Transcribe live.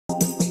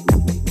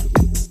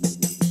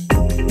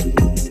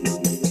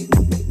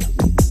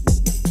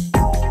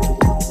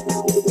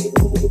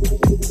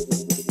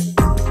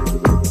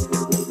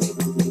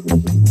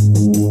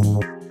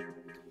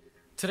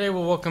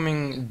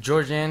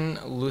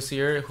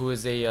Lussier, who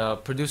is a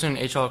producer and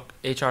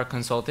HR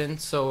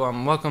consultant. So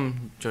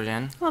welcome,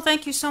 Georgian. Well,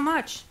 thank you so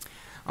much.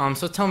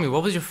 So tell me,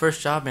 what was your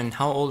first job and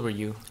how old were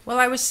you? Well,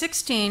 I was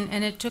 16,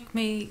 and it took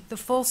me the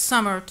full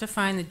summer to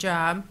find the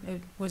job.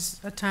 It was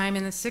a time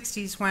in the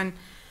 60s when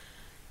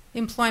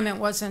employment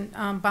wasn't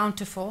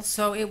bountiful.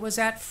 So it was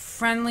at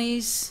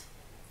Friendly's,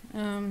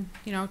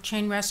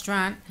 chain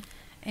restaurant,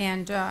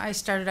 and I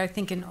started, I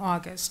think, in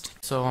August.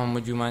 So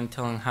would you mind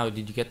telling how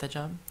did you get that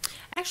job?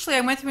 Actually,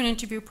 I went through an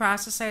interview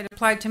process. I had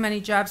applied to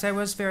many jobs. I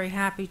was very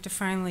happy to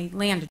finally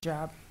land a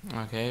job.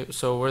 Okay,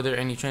 so were there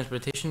any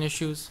transportation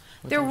issues?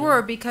 There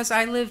were, because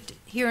I lived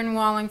here in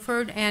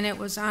Wallingford, and it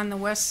was on the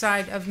west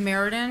side of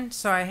Meriden,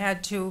 so I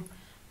had to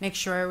make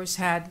sure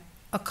I had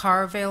a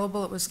car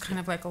available. It was kind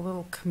of like a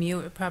little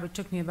commute. It probably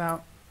took me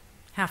about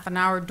half an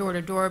hour door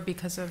to door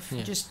because of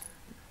just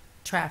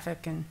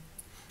traffic and.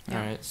 All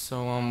right.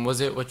 So was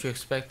it what you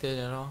expected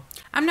at all?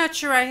 I'm not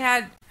sure I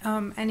had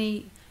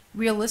any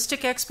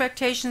realistic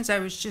expectations. I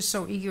was just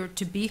so eager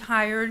to be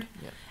hired,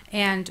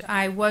 and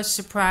I was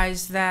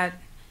surprised that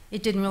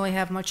it didn't really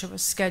have much of a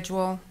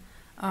schedule.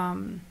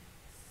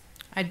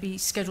 I'd be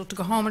scheduled to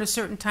go home at a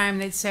certain time.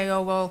 They'd say,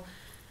 "Oh, well,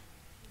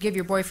 give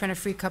your boyfriend a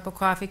free cup of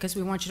coffee because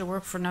we want you to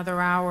work for another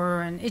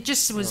hour," and it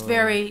just was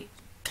very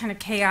kind of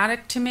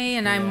chaotic to me.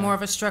 And I'm more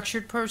of a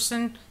structured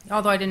person,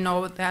 although I didn't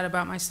know that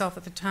about myself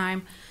at the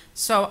time.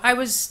 So I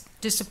was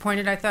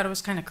disappointed. I thought it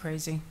was kind of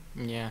crazy.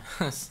 Yeah,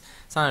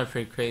 sounded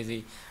pretty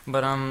crazy.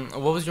 But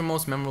what was your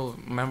most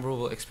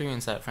memorable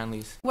experience at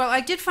Friendly's? Well,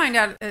 I did find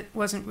out it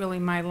wasn't really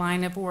my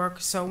line of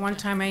work. So one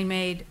time I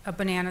made a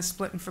banana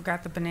split and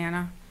forgot the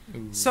banana.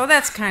 Ooh. So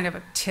that's kind of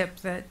a tip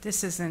that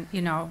this isn't,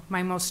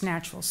 my most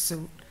natural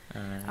suit.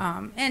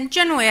 And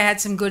generally I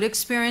had some good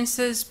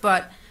experiences,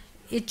 but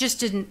it just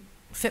didn't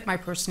fit my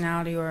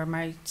personality or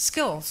my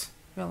skills,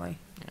 really.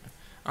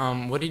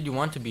 What did you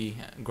want to be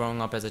growing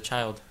up as a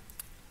child?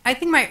 I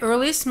think my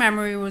earliest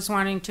memory was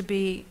wanting to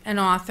be an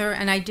author,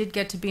 and I did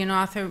get to be an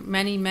author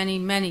many, many,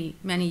 many,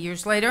 many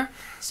years later,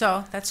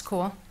 so that's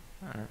cool.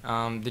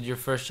 Did your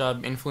first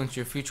job influence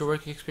your future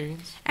work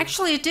experience?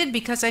 Actually, it did,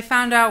 because I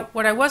found out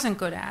what I wasn't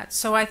good at,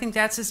 so I think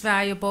that's as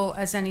valuable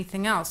as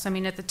anything else. I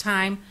mean, at the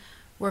time,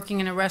 working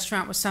in a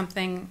restaurant was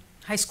something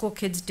high school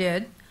kids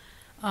did,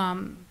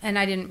 and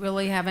I didn't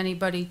really have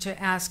anybody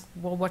to ask,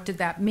 well, what did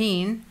that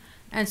mean?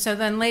 And so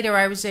then later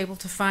I was able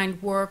to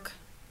find work,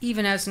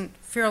 even as a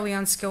fairly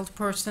unskilled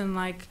person.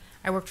 Like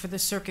I worked for the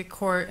circuit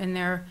court in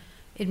their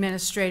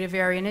administrative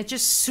area, and it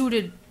just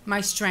suited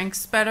my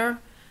strengths better.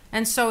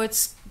 And so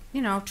it's,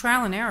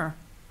 trial and error.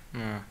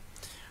 Yeah.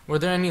 Were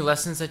there any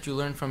lessons that you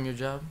learned from your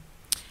job?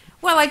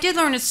 Well, I did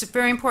learn it's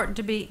very important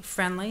to be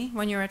friendly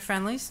when you're at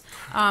Friendly's,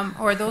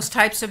 or those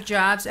types of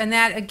jobs. And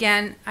that,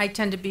 again, I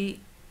tend to be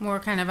more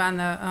kind of on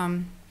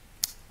the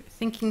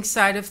thinking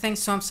side of things.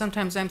 So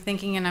sometimes I'm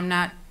thinking and I'm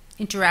not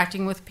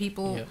interacting with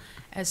people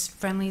as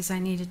friendly as I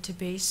needed to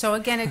be. So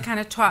again, it kind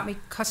of taught me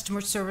customer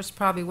service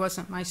probably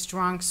wasn't my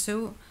strong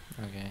suit.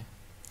 Okay.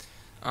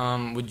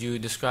 Would you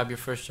describe your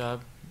first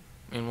job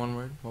in one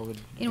word? What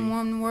would in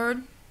one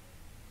word?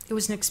 It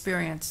was an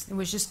experience. It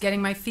was just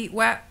getting my feet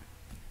wet.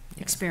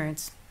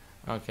 Experience.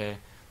 Okay.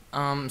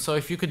 So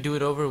if you could do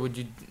it over, would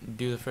you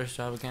do the first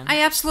job again?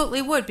 I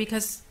absolutely would,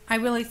 because I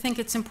really think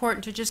it's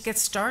important to just get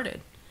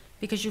started,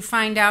 because you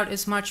find out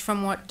as much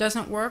from what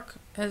doesn't work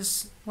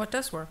as what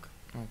does work.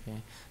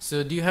 Okay.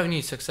 So do you have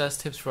any success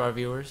tips for our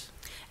viewers?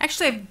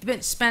 Actually,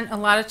 I've spent a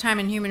lot of time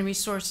in human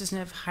resources and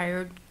have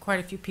hired quite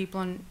a few people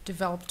and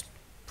developed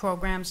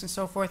programs and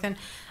so forth. And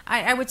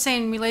I would say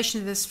in relation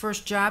to this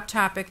first job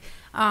topic,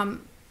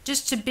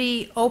 just to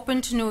be open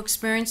to new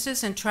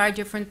experiences and try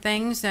different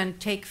things and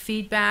take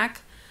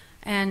feedback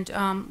and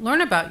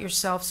learn about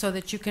yourself so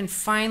that you can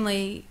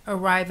finally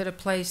arrive at a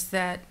place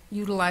that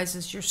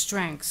utilizes your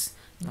strengths.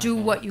 Do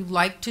what you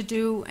like to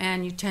do,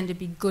 and you tend to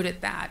be good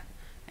at that.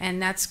 And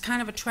that's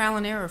kind of a trial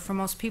and error for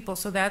most people.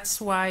 So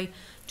that's why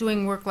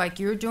doing work like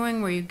you're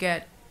doing, where you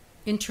get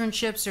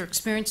internships or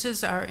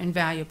experiences, are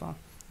invaluable.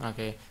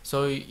 Okay.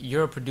 So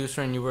you're a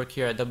producer and you work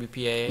here at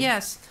WPAA?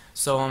 Yes.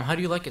 So how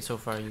do you like it so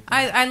far?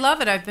 I love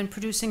it. I've been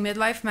producing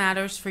MidLIFE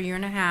Matters for a year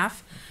and a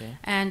half. Okay.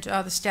 And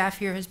the staff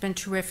here has been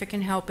terrific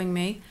in helping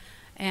me.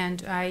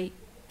 And I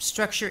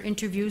structure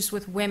interviews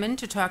with women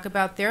to talk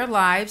about their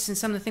lives and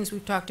some of the things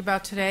we've talked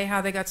about today,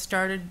 how they got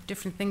started,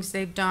 different things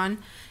they've done,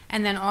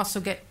 and then also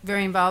get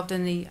very involved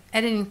in the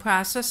editing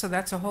process. So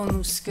that's a whole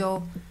new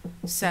skill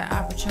set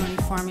opportunity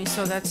for me.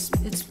 So it's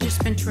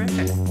just been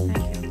terrific.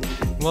 Thank you.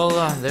 Well,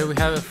 there we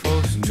have it,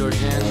 folks.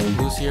 Georgian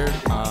Lussier,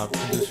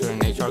 producer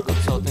and HR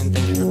consultant.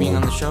 Thank you for being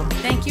on the show.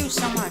 Thank you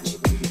so much.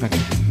 Okay.